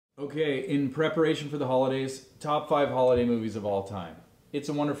Okay, in preparation for the holidays, top 5 holiday movies of all time. It's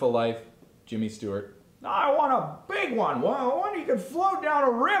a Wonderful Life, Jimmy Stewart. I want a big one you can float down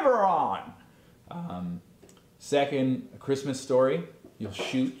a river on. Second, A Christmas Story. You'll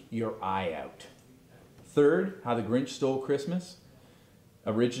shoot your eye out. Third, How the Grinch Stole Christmas.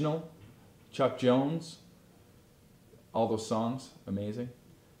 Original, Chuck Jones. All those songs, amazing.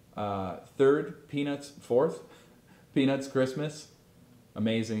 Third, Peanuts. Fourth, Peanuts Christmas.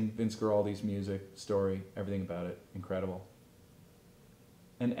 Amazing. Vince Guaraldi's music, story, everything about it, incredible.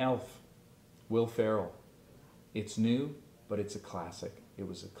 And Elf, Will Ferrell. It's new, but it's a classic. It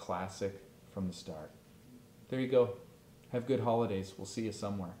was a classic from the start. There you go. Have good holidays. We'll see you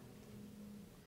somewhere.